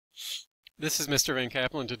This is Mr. Van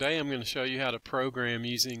Kaplan. Today I'm going to show you how to program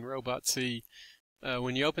using Robot C.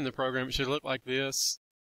 When you open the program, it should look like this.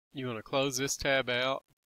 You want to close this tab out,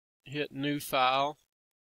 hit New File,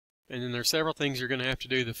 and then there's several things you're going to have to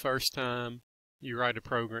do the first time you write a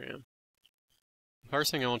program. The first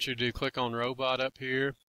thing I want you to do, click on Robot up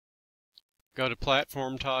here, go to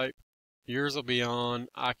Platform Type. Yours will be on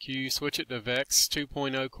IQ. Switch it to VEX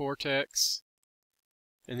 2.0 Cortex,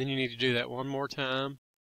 and then you need to do that one more time.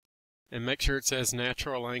 And make sure it says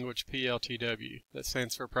Natural Language PLTW. That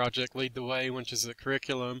stands for Project Lead the Way, which is the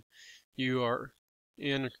curriculum you are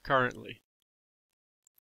in currently.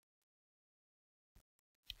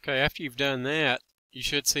 Okay, after you've done that, you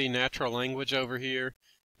should see Natural Language over here.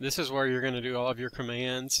 This is where you're going to do all of your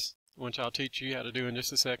commands, which I'll teach you how to do in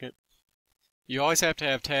just a second. You always have to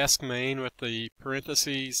have task main with the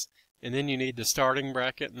parentheses, and then you need the starting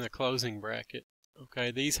bracket and the closing bracket.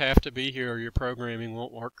 Okay, these have to be here or your programming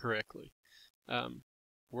won't work correctly.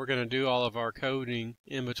 We're going to do all of our coding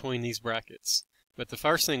in between these brackets. But the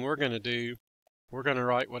first thing we're going to do, we're going to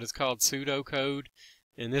write what is called pseudocode,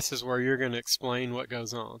 and this is where you're going to explain what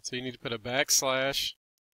goes on. So you need to put a backslash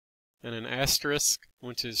and an asterisk,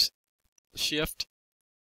 which is shift,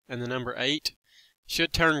 and the number 8.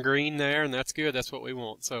 Should turn green there, and that's good. That's what we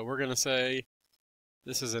want. So we're going to say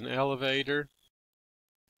this is an elevator.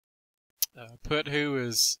 Put who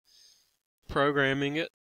is programming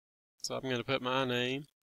it. So I'm going to put my name.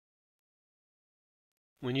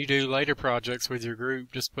 When you do later projects with your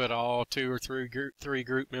group, just put all 2 or 3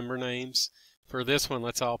 group member names. For this one,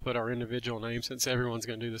 let's all put our individual names since everyone's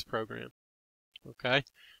going to do this program. Okay?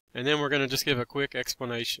 And then we're going to just give a quick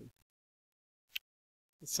explanation.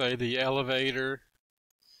 Let's say the elevator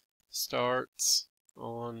starts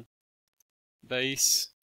on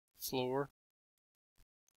base floor.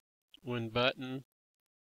 When button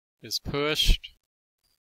is pushed,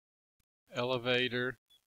 elevator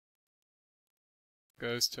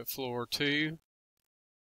goes to floor 2.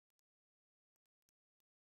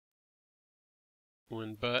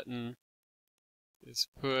 When button is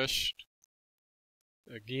pushed,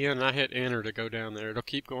 again, I hit enter to go down there. It'll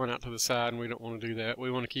keep going out to the side, and we don't want to do that. We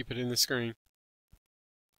want to keep it in the screen.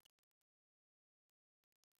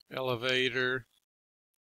 Elevator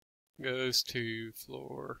goes to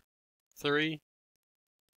floor 3.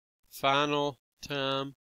 Final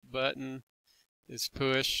time button is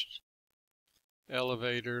pushed.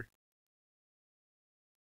 Elevator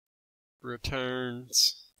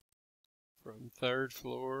returns from 3rd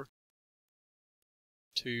floor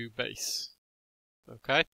to base.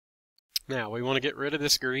 Okay? Now we want to get rid of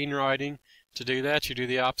this green writing. To do that, you do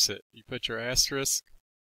the opposite. You put your asterisk,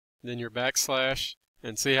 then your backslash,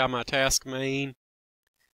 and see how my task main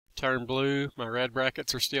turned blue. My red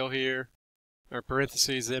brackets are still here. Our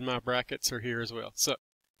parentheses, then my brackets are here as well. So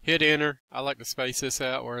hit enter. I like to space this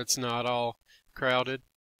out where it's not all crowded.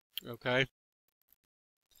 Okay.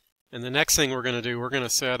 And the next thing we're going to do, we're going to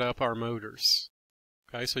set up our motors.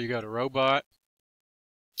 Okay, so you go to Robot,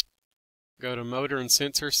 go to Motor and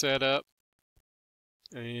Sensor Setup,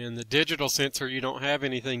 and the digital sensor, you don't have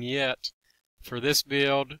anything yet. For this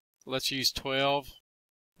build, let's use 12.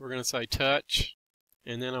 We're going to say touch,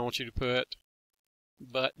 and then I want you to put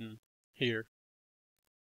button here.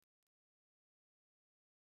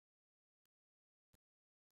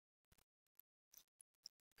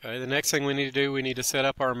 Okay, the next thing we need to do, we need to set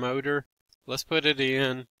up our motor. Let's put it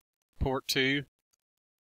in port 2.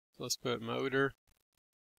 Let's put motor.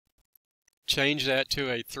 Change that to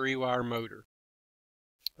a 3-wire motor.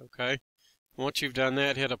 Okay, once you've done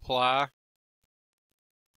that, hit apply.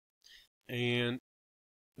 And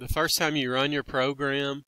the first time you run your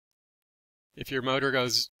program, if your motor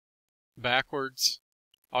goes backwards,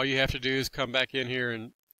 all you have to do is come back in here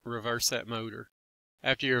and reverse that motor.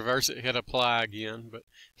 After you reverse it, hit apply again, but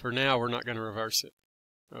for now we're not going to reverse it.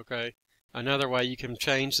 Okay. Another way you can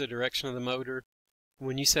change the direction of the motor,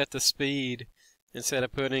 when you set the speed, instead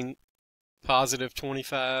of putting positive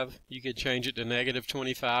 25, you could change it to negative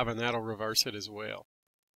 25, and that'll reverse it as well.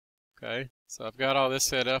 Okay, so I've got all this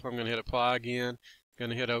set up. I'm going to hit apply again. Going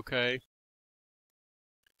to hit OK.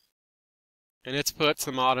 And it's put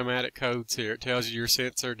some automatic codes here. It tells you your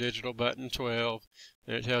sensor digital button 12,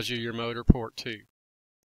 and it tells you your motor port 2.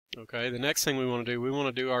 Okay, the next thing we want to do, we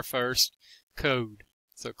want to do our first code.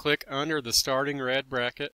 So click under the starting red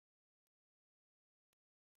bracket.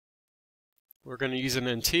 We're going to use an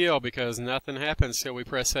until because nothing happens till we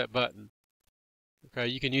press that button. Okay,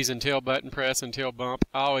 you can use until button press, until bump.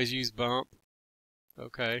 I always use bump.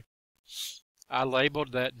 Okay. I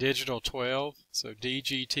labeled that digital 12, so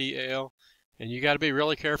DGTL, and you got to be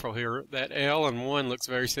really careful here. That L and 1 looks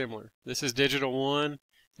very similar. This is digital 1,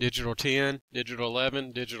 digital 10, digital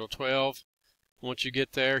 11, digital 12. Once you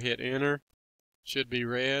get there, hit enter. Should be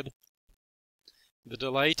red. The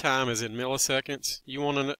delay time is in milliseconds. You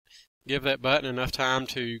want to give that button enough time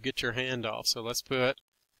to get your hand off. So let's put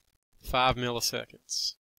 5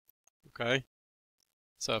 milliseconds. Okay.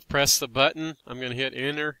 So I've pressed the button. I'm going to hit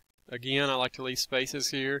enter. Again, I like to leave spaces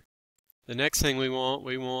here. The next thing we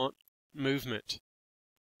want movement.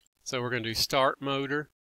 So we're going to do start motor.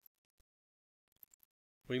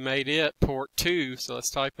 We made it port 2, so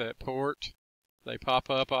let's type that port. They pop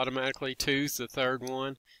up automatically. 2's the third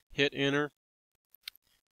one. Hit enter.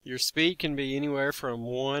 Your speed can be anywhere from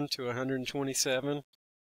 1 to 127.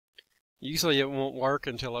 Usually it won't work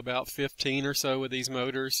until about 15 or so with these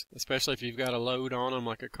motors, especially if you've got a load on them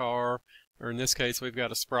like a car, or in this case we've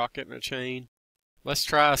got a sprocket and a chain. Let's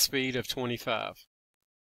try a speed of 25.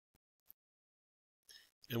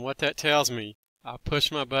 And what that tells me, I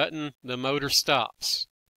push my button, the motor stops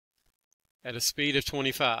at a speed of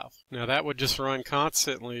 25. Now that would just run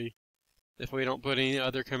constantly if we don't put any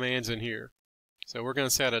other commands in here. So we're going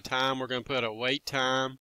to set a time. We're going to put a wait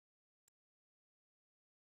time.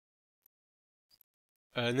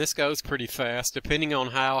 And this goes pretty fast. Depending on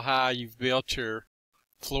how high you've built your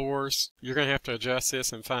floors, you're going to have to adjust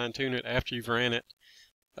this and fine tune it after you've ran it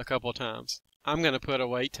a couple times. I'm going to put a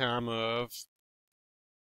wait time of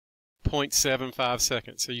 0.75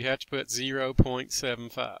 seconds. So you have to put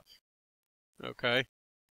 0.75. Okay.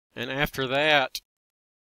 And after that,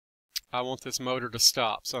 I want this motor to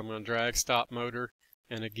stop. So I'm going to drag stop motor.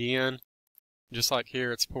 And again, just like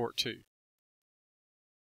here, it's port 2.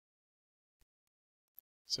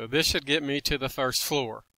 So this should get me to the first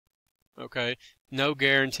floor. Okay. No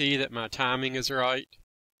guarantee that my timing is right.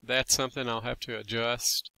 That's something I'll have to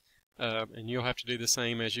adjust. And you'll have to do the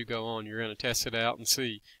same as you go on. You're going to test it out and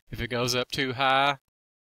see. If it goes up too high,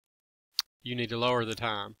 you need to lower the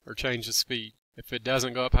time or change the speed. If it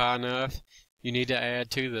doesn't go up high enough, you need to add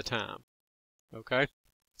to the time. Okay?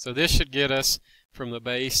 So this should get us from the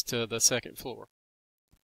base to the second floor.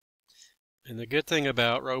 And the good thing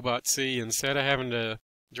about Robot C, instead of having to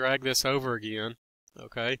drag this over again,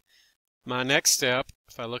 okay, my next step,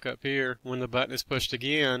 if I look up here, when the button is pushed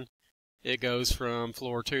again, it goes from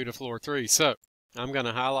floor 2 to floor 3. So I'm going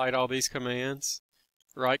to highlight all these commands,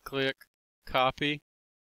 right click, copy,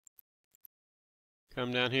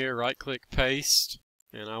 come down here, right click, paste,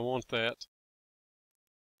 and I want that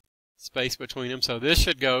space between them. So this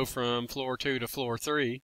should go from floor 2 to floor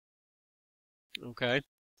 3. Okay.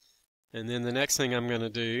 And then the next thing I'm going to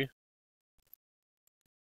do,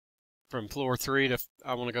 from floor 3 to,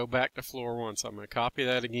 I want to go back to floor 1. So I'm going to copy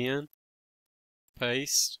that again,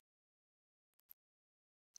 paste.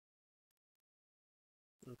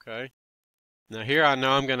 Okay. Now here I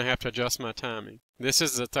know I'm going to have to adjust my timing. This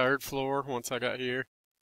is the third floor once I got here.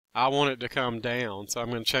 I want it to come down, so I'm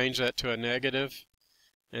going to change that to a negative.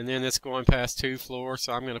 And then it's going past 2 floors,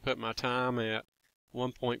 so I'm going to put my time at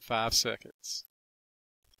 1.5 seconds.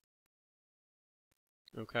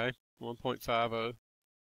 Okay, 1.50.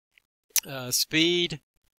 Speed,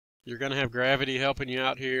 you're going to have gravity helping you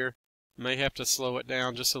out here. May have to slow it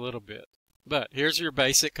down just a little bit. But here's your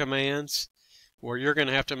basic commands. Where you're going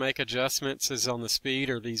to have to make adjustments is on the speed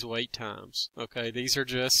or these wait times. Okay, these are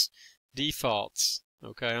just defaults.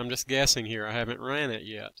 Okay, I'm just guessing here. I haven't ran it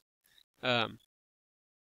yet.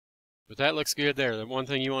 But that looks good there. The one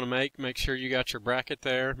thing you want to make sure you got your bracket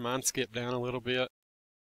there. Mine skipped down a little bit.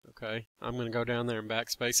 Okay, I'm going to go down there and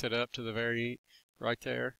backspace it up to the very right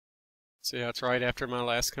there. See how it's right after my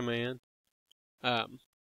last command. And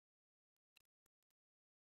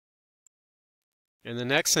the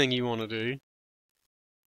next thing you want to do,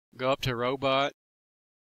 go up to Robot,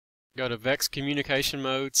 go to VEX communication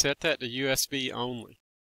mode, set that to USB only.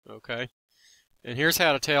 Okay, and here's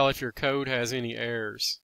how to tell if your code has any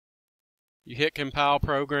errors. You hit compile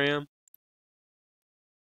program.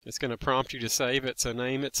 It's going to prompt you to save it, so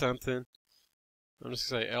name it something. I'm just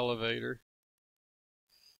going to say elevator,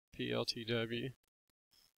 PLTW.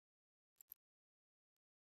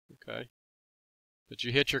 Okay, but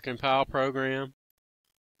you hit your compile program,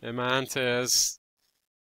 and mine says,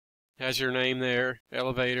 has your name there,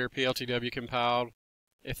 elevator, PLTW compiled.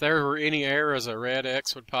 If there were any errors, a red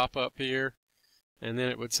X would pop up here, and then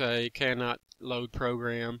it would say cannot load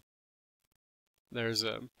program.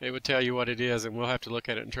 It would tell you what it is, and we'll have to look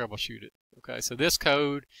at it and troubleshoot it. Okay, so this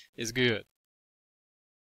code is good.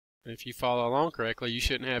 If you follow along correctly, you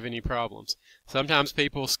shouldn't have any problems. Sometimes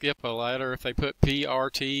people skip a letter. If they put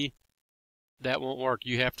PRT, that won't work.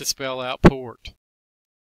 You have to spell out port.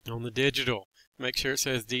 On the digital, make sure it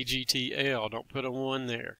says DGTL. Don't put a 1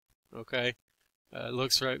 there. Okay, it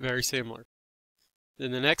looks very similar.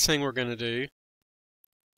 Then the next thing we're going to do,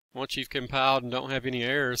 once you've compiled and don't have any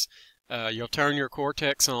errors, you'll turn your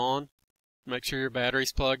Cortex on. Make sure your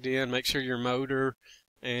battery's plugged in. Make sure your motor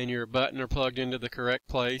and your button are plugged into the correct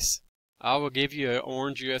place. I will give you an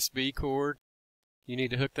orange USB cord. You need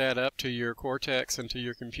to hook that up to your Cortex and to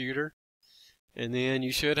your computer. And then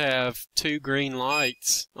you should have two green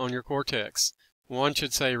lights on your Cortex. One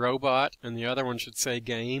should say robot and the other one should say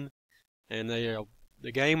game. And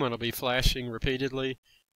the game one will be flashing repeatedly.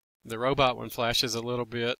 The robot one flashes a little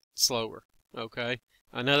bit slower. Okay.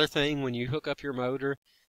 Another thing, when you hook up your motor,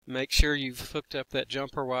 make sure you've hooked up that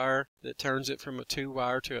jumper wire that turns it from a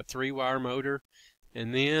 2-wire to a 3-wire motor.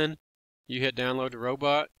 And then you hit download the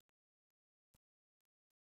robot.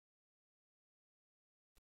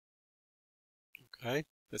 Okay.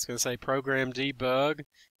 It's going to say program debug.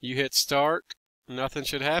 You hit start. Nothing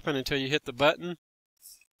should happen until you hit the button.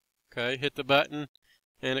 Okay. Hit the button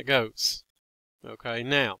and it goes. Okay.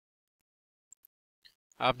 Now,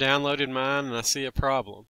 I've downloaded mine and I see a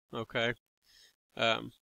problem. Okay.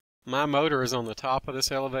 My motor is on the top of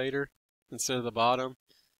this elevator instead of the bottom.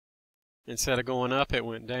 Instead of going up, it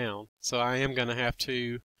went down. So I am going to have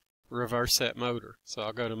to reverse that motor. So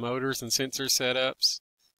I'll go to Motors and Sensor Setups.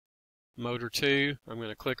 Motor 2, I'm going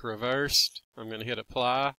to click Reversed. I'm going to hit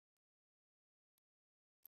Apply.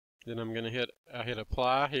 Then I'm going to hit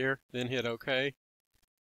Apply here, then hit OK.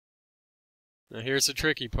 Now here's the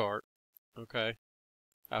tricky part. Okay.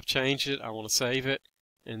 I've changed it. I want to save it.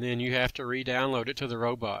 And then you have to re-download it to the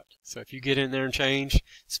robot. So if you get in there and change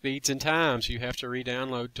speeds and times, you have to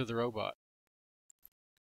re-download to the robot.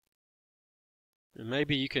 And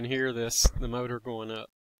maybe you can hear this, the motor going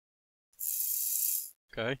up.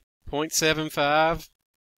 Okay, 0.75,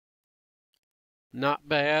 not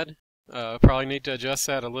bad. Probably need to adjust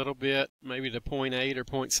that a little bit, maybe to 0.8 or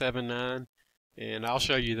 0.79, and I'll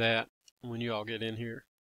show you that when you all get in here.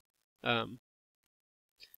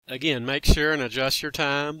 Again, make sure and adjust your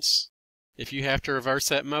times. If you have to reverse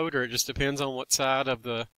that motor, it just depends on what side of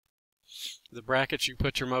the brackets you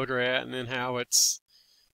put your motor at, and then how it's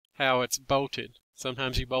bolted.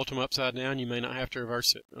 Sometimes you bolt them upside down, you may not have to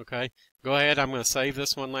reverse it. Okay, go ahead. I'm going to save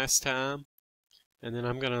this one last time, and then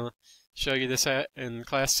I'm going to show you this in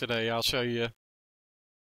class today. I'll show you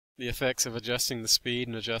the effects of adjusting the speed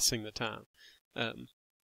and adjusting the time.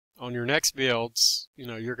 On your next builds,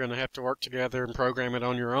 you're going to have to work together and program it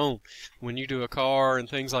on your own. When you do a car and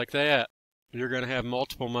things like that, you're going to have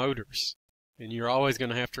multiple motors, and you're always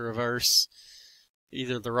going to have to reverse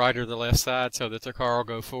either the right or the left side so that the car will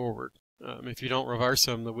go forward. If you don't reverse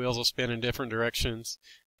them, the wheels will spin in different directions,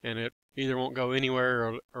 and it either won't go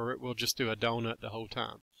anywhere or it will just do a donut the whole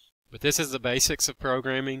time. But this is the basics of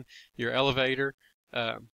programming your elevator.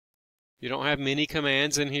 You don't have many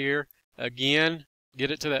commands in here. Again,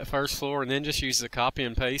 get it to that first floor and then just use the copy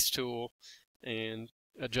and paste tool and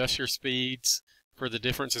adjust your speeds for the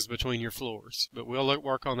differences between your floors. But we'll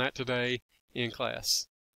work on that today in class.